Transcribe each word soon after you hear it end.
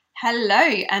Hello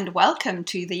and welcome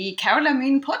to the Carola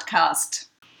Moon podcast.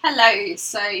 Hello,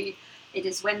 so it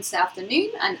is Wednesday afternoon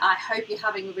and I hope you're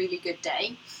having a really good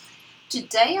day.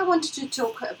 Today I wanted to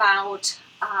talk about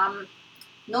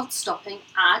not stopping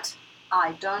at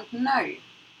I don't know.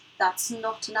 That's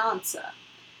not an answer.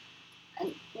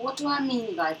 And what do I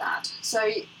mean by that? So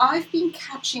I've been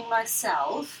catching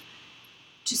myself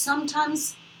to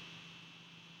sometimes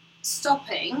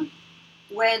stopping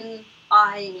when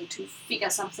I need to figure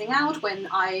something out, when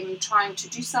I'm trying to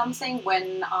do something,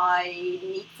 when I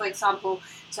need, for example,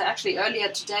 so actually earlier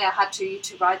today I had to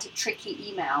write a tricky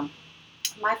email.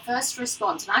 My first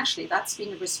response, and actually that's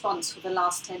been a response for the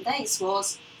last 10 days,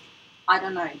 was, I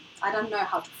don't know. I don't know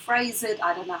how to phrase it,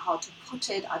 I don't know how to put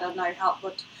it, I don't know how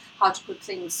to put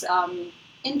things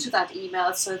into that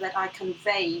email so that I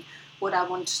convey what I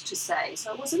want to say.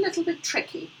 So it was a little bit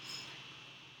tricky.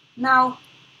 Now,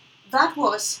 that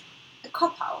was a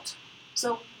cop-out.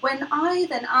 So when I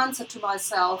then answered to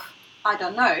myself, I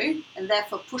don't know, and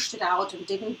therefore pushed it out and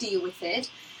didn't deal with it,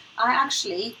 I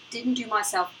actually didn't do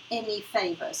myself any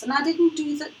favours. And I didn't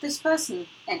do this person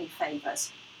any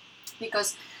favours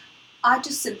because I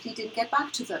just simply didn't get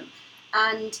back to them.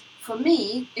 And for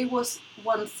me, it was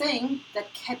one thing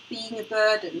that kept being a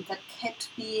burden, that kept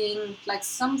being like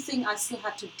something I still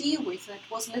had to deal with. That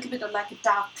was a little bit of like a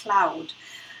dark cloud.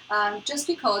 Just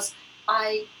because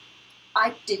I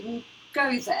didn't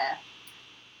go there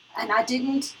and I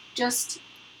didn't just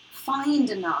find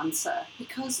an answer,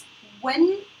 because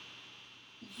when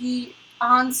you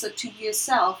answer to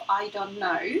yourself, I don't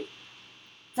know,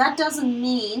 that doesn't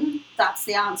mean that's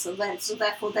the answer. So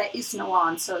therefore there is no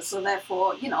answer. So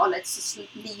therefore, let's just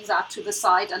leave that to the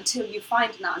side until you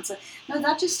find an answer. No,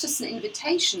 that is just an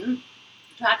invitation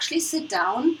to actually sit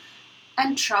down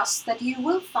and trust that you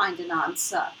will find an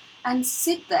answer, and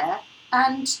sit there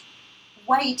and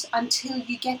wait until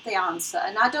you get the answer.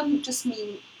 And I don't just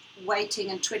mean waiting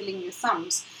and twiddling your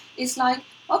thumbs. It's like,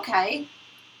 okay,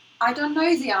 I don't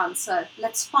know the answer.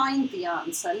 Let's find the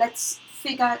answer. Let's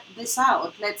figure this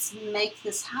out. Let's make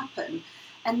this happen.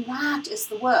 And that is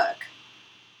the work.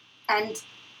 And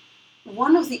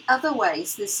one of the other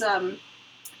ways this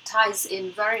ties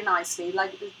in very nicely,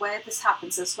 like where this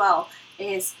happens as well,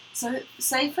 is, so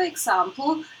say for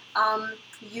example,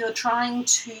 you're trying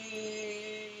to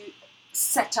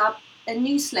set up a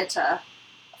newsletter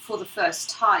for the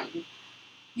first time.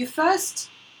 Your first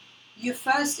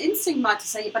instinct might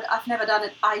say, but I've never done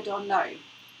it, I don't know.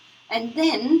 And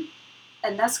then,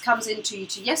 and this comes into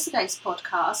yesterday's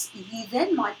podcast, you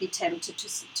then might be tempted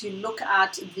to look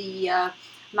at the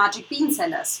Magic Bean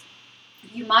Sellers.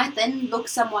 You might then look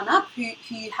someone up who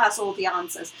has all the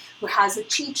answers, who has a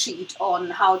cheat sheet on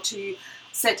how to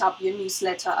set up your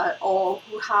newsletter, or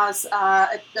who has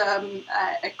a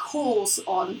course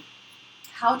on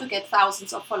how to get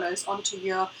thousands of followers onto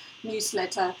your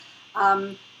newsletter.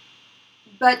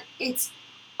 But it's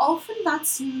often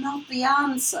that's not the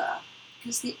answer,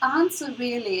 because the answer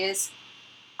really is,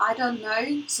 I don't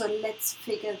know, so let's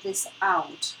figure this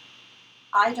out.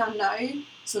 I don't know,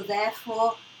 so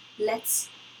therefore let's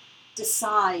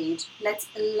decide. Let's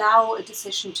allow a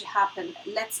decision to happen.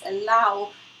 Let's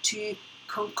allow to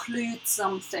conclude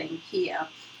something here,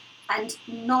 and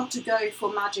not to go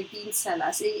for Magic Bean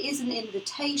Sellers. It is an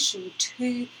invitation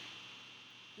to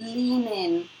lean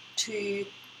in, to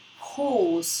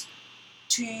pause,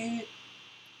 to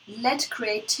let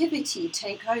creativity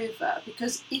take over.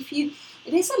 Because it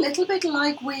is a little bit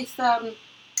like with, I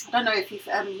don't know if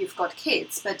you've got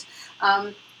kids, but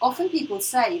often people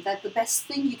say that the best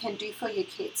thing you can do for your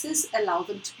kids is allow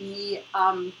them to be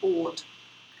bored.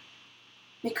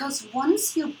 Because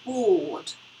once you're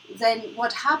bored, then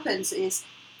what happens is,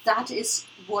 that is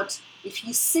what, if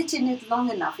you sit in it long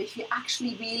enough, if you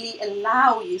actually really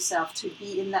allow yourself to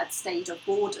be in that state of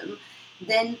boredom,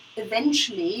 then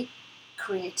eventually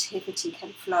creativity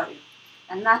can flow.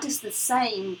 And that is the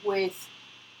same with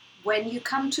when you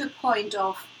come to a point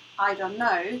of, I don't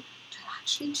know, to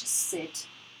actually just sit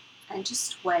and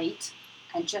just wait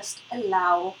and just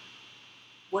allow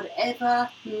whatever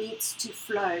needs to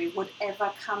flow,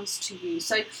 whatever comes to you.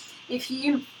 So if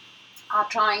you are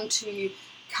trying to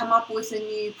come up with a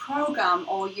new program,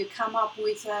 or you come up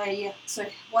with so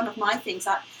one of my things,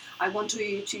 I want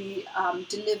to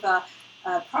deliver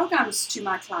programs to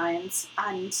my clients,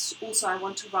 and also I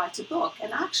want to write a book.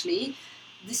 And actually,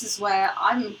 this is where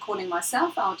I'm calling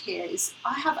myself out here, is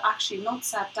I have actually not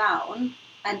sat down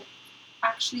and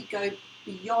actually go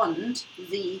beyond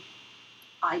the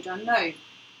I don't know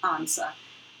answer.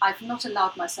 I've not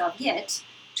allowed myself yet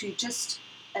to just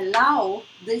allow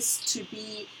this to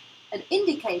be an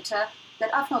indicator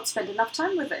that I've not spent enough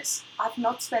time with this. I've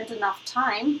not spent enough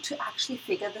time to actually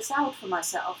figure this out for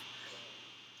myself.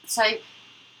 So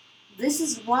this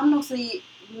is one of the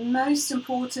most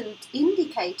important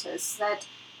indicators that,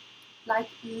 like,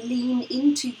 lean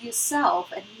into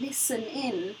yourself and listen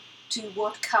in to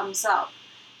what comes up.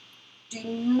 Do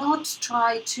not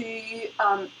try to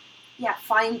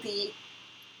find the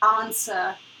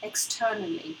answer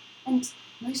externally, and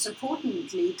most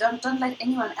importantly, don't let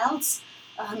anyone else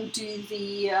do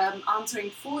the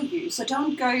answering for you. So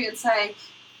don't go and say,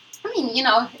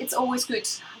 it's always good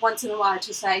once in a while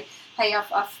to say, hey,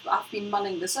 I've been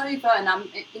mulling this over and I'm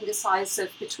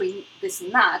indecisive between this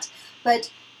and that.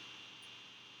 But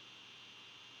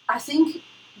I think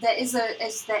there is a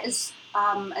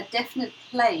definite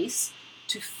place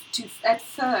to at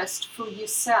first for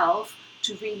yourself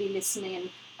to really listen in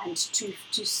and to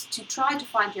try to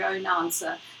find your own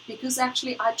answer, because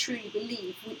actually I truly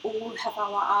believe we all have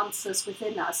our answers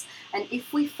within us, and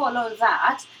if we follow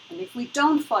that, and if we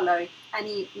don't follow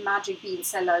any magic bean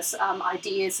sellers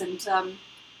ideas and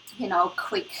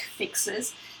quick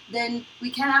fixes, then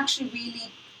we can actually really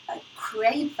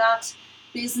create that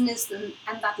business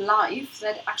and that life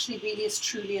that actually really is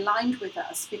truly aligned with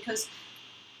us. Because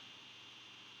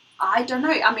I don't know,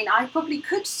 I probably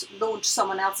could launch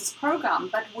someone else's program,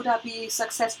 but would I be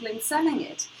successful in selling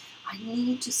it? I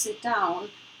need to sit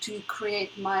down to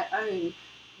create my own,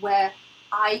 where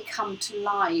I come to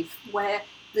life, where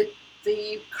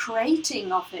the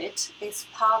creating of it is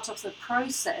part of the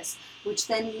process, which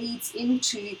then leads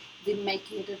into the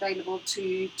making it available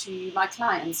to my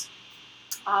clients.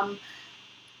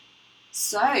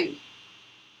 So,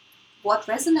 what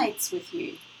resonates with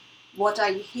you? What are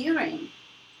you hearing?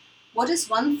 What is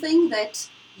one thing that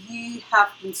you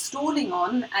have been stalling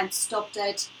on and stopped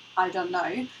at, I don't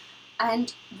know,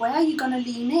 and where are you going to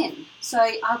lean in? So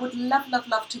I would love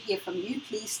to hear from you.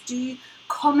 Please do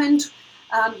comment.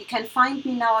 You can find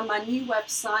me now on my new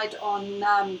website on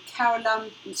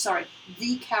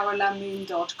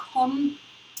thecarolamoon.com,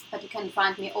 but you can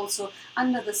find me also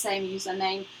under the same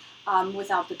username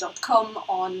without the .com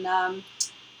on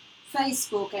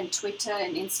Facebook and Twitter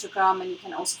and Instagram, and you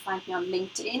can also find me on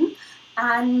LinkedIn.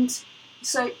 And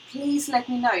so please let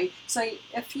me know. So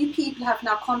a few people have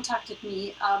now contacted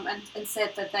me and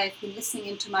said that they've been listening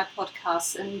into my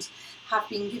podcasts and have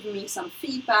been giving me some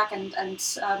feedback and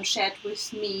shared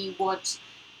with me what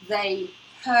they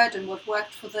heard and what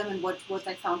worked for them and what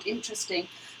they found interesting.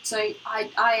 So I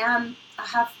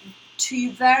have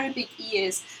two very big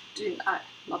ears.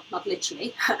 Not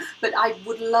literally, but I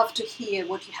would love to hear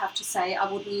what you have to say. I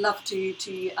would love to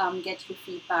get your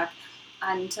feedback,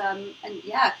 and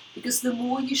because the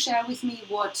more you share with me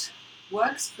what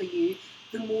works for you,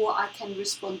 the more I can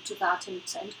respond to that and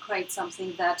create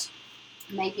something that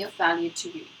may be of value to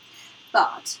you.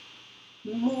 But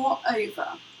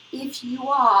moreover, if you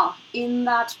are in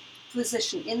that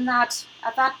position, at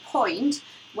that point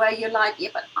where you're like,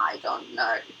 yeah, but I don't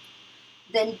know,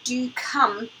 then do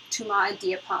come to my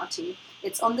idea party.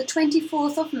 It's on the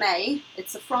 24th of May.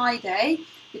 It's a Friday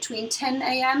between 10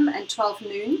 a.m. and 12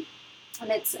 noon. And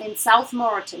it's in South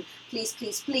Moreton. Please,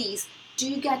 please, please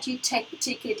do get your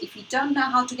ticket. If you don't know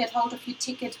how to get hold of your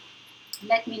ticket,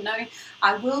 let me know.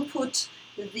 I will put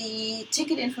the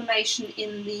ticket information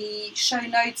in the show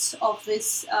notes of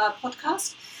this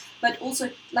podcast. But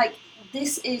also,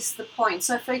 this is the point.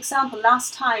 So, for example,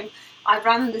 last time I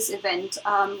ran this event,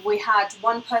 we had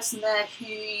one person there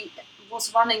who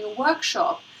was running a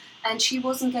workshop, and she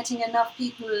wasn't getting enough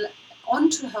people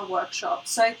onto her workshop.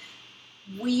 So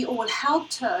we all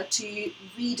helped her to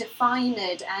redefine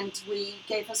it, and we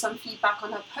gave her some feedback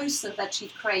on her poster that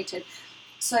she'd created.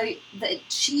 So that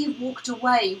she walked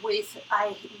away with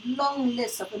a long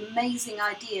list of amazing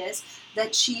ideas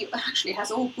that she actually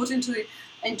has all put into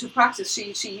practice.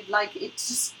 She it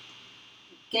just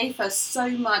gave her so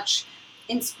much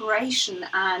inspiration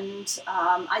and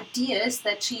ideas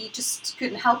that she just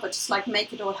couldn't help but just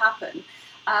make it all happen.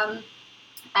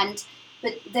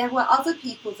 But there were other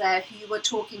people there who were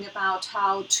talking about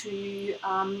how to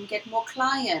get more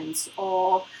clients,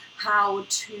 or how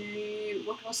to,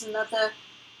 what was another,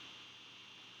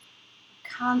 I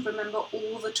can't remember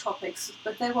all the topics,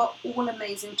 but they were all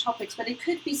amazing topics. But it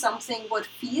could be something what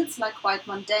feels like quite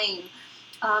mundane.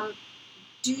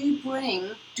 Do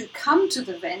come to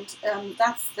the event.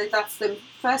 That's the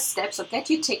first step. So get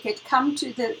your ticket, come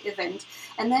to the event,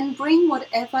 and then bring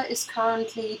whatever is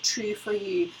currently true for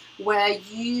you, where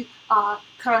you are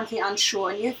currently unsure,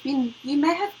 and you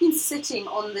may have been sitting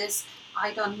on this,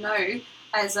 I don't know,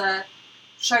 as a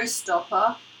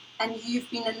showstopper, and you've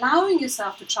been allowing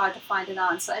yourself to try to find an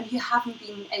answer and you haven't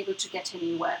been able to get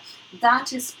anywhere,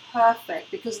 that is perfect,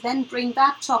 because then bring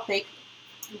that topic,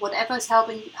 whatever is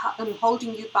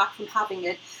holding you back from having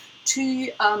it,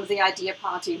 to the idea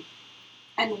party.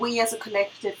 And we as a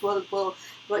collective will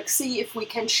like see if we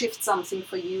can shift something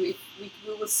for you. If we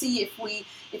will see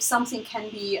if something can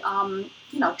be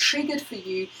triggered for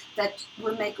you that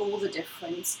will make all the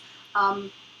difference.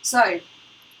 So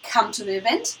come to the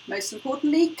event. Most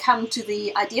importantly, come to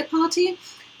the idea party,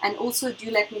 and also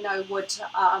do let me know what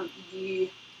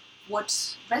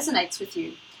resonates with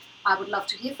you. I would love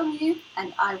to hear from you,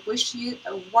 and I wish you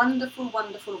a wonderful,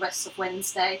 wonderful rest of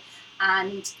Wednesday.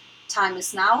 And time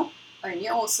is now. Only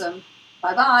awesome.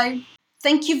 Bye-bye.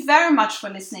 Thank you very much for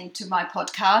listening to my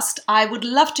podcast. I would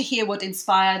love to hear what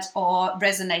inspired or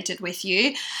resonated with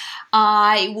you.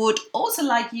 I would also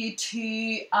like you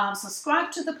to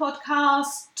subscribe to the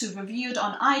podcast, to review it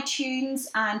on iTunes,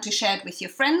 and to share it with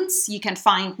your friends. You can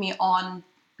find me on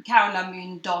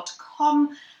carolamoon.com.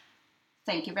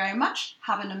 Thank you very much.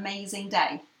 Have an amazing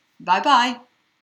day. Bye-bye.